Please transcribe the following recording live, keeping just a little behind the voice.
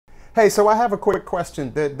Hey, so I have a quick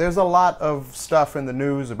question. There's a lot of stuff in the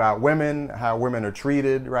news about women, how women are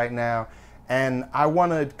treated right now, and I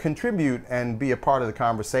want to contribute and be a part of the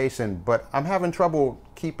conversation, but I'm having trouble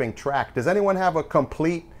keeping track. Does anyone have a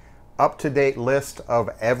complete, up-to-date list of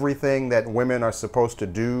everything that women are supposed to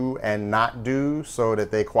do and not do so that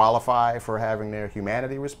they qualify for having their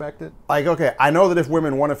humanity respected? Like, okay, I know that if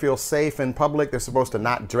women want to feel safe in public, they're supposed to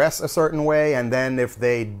not dress a certain way, and then if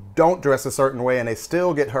they don't dress a certain way and they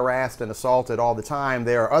still get harassed and assaulted all the time,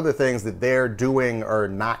 there are other things that they're doing or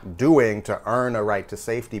not doing to earn a right to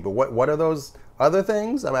safety. But what are those other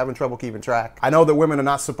things? I'm having trouble keeping track. I know that women are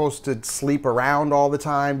not supposed to sleep around all the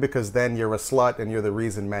time because then you're a slut and you're the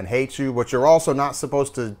reason men hate you, but you're also not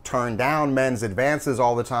supposed to turn down men's advances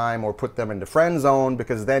all the time or put them into friend zone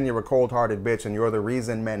because then you're a cold-hearted bitch and you're the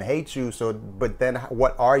reason men hate you. So, but then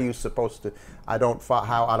what are you supposed to, I don't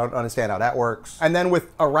understand how that works. And then with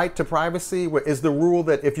a right to privacy, is the rule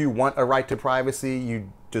that if you want a right to privacy,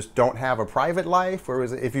 you just don't have a private life? Or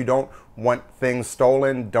is it if you don't want things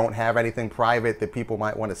stolen, don't have anything private that people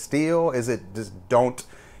might want to steal? Is it just don't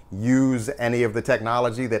use any of the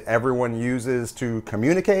technology that everyone uses to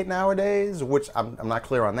communicate nowadays? Which I'm not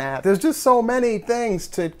clear on that. There's just so many things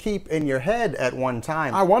to keep in your head at one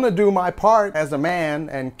time. I want to do my part as a man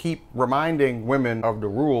and keep reminding women of the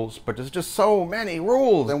rules, but there's just so many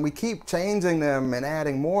rules and we keep changing them and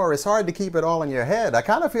adding more. It's hard to keep it all in your head. I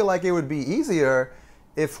kind of feel like it would be easier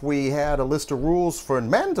if we had a list of rules for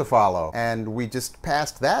men to follow and we just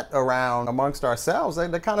passed that around amongst ourselves.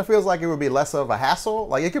 It kind of feels like it would be less of a hassle.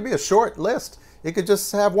 Like, it could be a short list. It could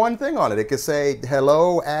just have one thing on it. It could say,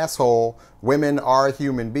 hello, asshole, women are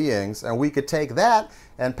human beings. And we could take that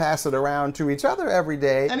and pass it around to each other every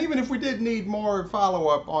day. And even if we did need more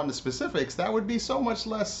follow-up on the specifics, that would be so much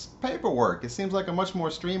less paperwork. It seems like a much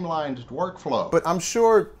more streamlined workflow. But I'm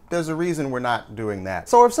sure there's a reason we're not doing that.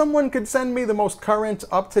 So if someone could send me the most current,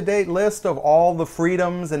 up-to-date list of all the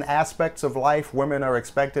freedoms and aspects of life women are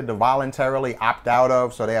expected to voluntarily opt out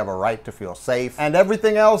of so they have a right to feel safe, and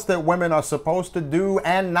everything else that women are supposed to do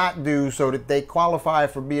and not do so that they qualify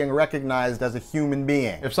for being recognized as a human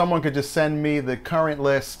being. If someone could just send me the current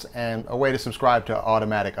list and a way to subscribe to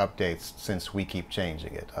automatic updates since we keep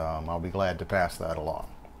changing it, I'll be glad to pass that along.